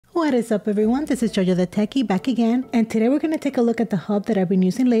What is up everyone, this is Jojo the Techie back again, and today we're going to take a look at the hub that I've been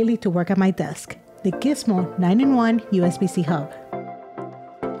using lately to work at my desk, the Giissmo 9-in-1 USB-C hub.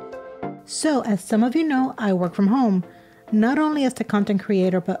 So as some of you know, I work from home, not only as a content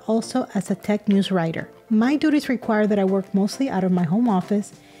creator but also as a tech news writer. My duties require that I work mostly out of my home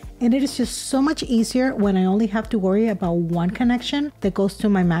office, and it is just so much easier when I only have to worry about one connection that goes to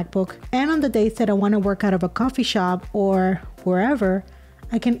my Macbook, and on the days that I want to work out of a coffee shop or wherever,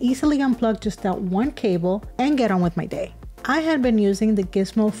 I can easily unplug just that one cable and get on with my day. I had been using the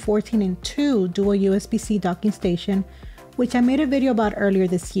Giissmo 14-in-2 dual USB-C docking station, which I made a video about earlier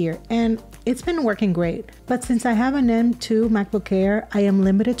this year, and it's been working great. But since I have an M2 MacBook Air, I am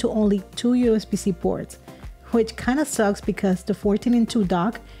limited to only 2 USB-C ports, which kind of sucks because the 14-in-2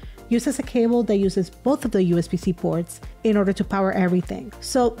 dock uses a cable that uses both of the USB-C ports in order to power everything.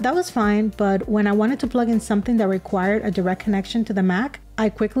 So that was fine, but when I wanted to plug in something that required a direct connection to the Mac, I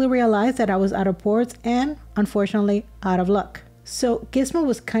quickly realized that I was out of ports and, unfortunately, out of luck. So Giissmo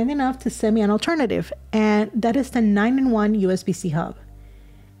was kind enough to send me an alternative, and that is the 9-in-1 USB-C hub.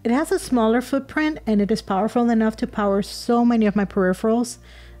 It has a smaller footprint and it is powerful enough to power so many of my peripherals,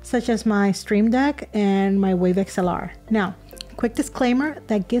 such as my Stream Deck and my Wave XLR. Now, quick disclaimer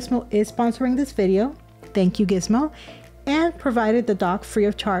that Giissmo is sponsoring this video, thank you Giissmo, and provided the dock free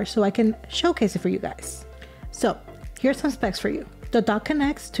of charge so I can showcase it for you guys. So here's some specs for you. The dock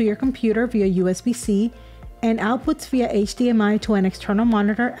connects to your computer via USB-C and outputs via HDMI to an external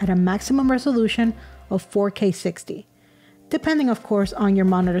monitor at a maximum resolution of 4K 60, depending of course on your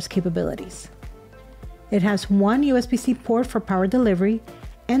monitor's capabilities. It has one USB-C port for power delivery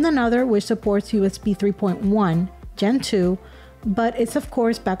and another which supports USB 3.1 Gen 2, but it's of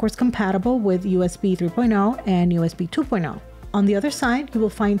course backwards compatible with USB 3.0 and USB 2.0. On the other side, you will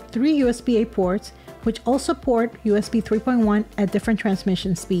find 3 USB-A ports which all support USB 3.1 at different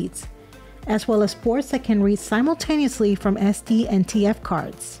transmission speeds, as well as ports that can read simultaneously from SD and TF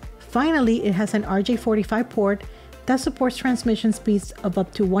cards. Finally, it has an RJ45 port that supports transmission speeds of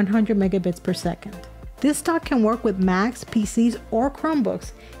up to 100 megabits per second. This dock can work with Macs, PCs, or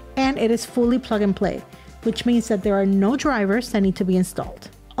Chromebooks, and it is fully plug and play, which means that there are no drivers that need to be installed.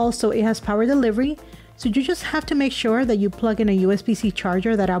 Also, it has power delivery, so you just have to make sure that you plug in a USB-C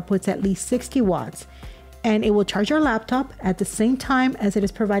charger that outputs at least 60 watts, and it will charge your laptop at the same time as it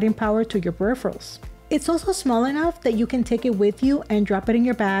is providing power to your peripherals. It's also small enough that you can take it with you and drop it in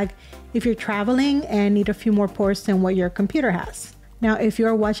your bag if you're traveling and need a few more ports than what your computer has. Now, if you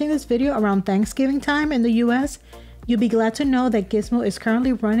are watching this video around Thanksgiving time in the US, you'll be glad to know that Giissmo is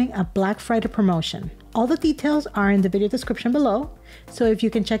currently running a Black Friday promotion. All the details are in the video description below, so if you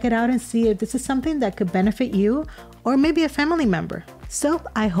can check it out and see if this is something that could benefit you or maybe a family member. So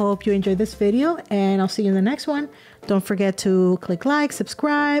I hope you enjoyed this video and I'll see you in the next one. Don't forget to click like,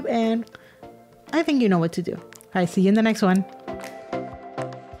 subscribe, and I think you know what to do. All right, see you in the next one.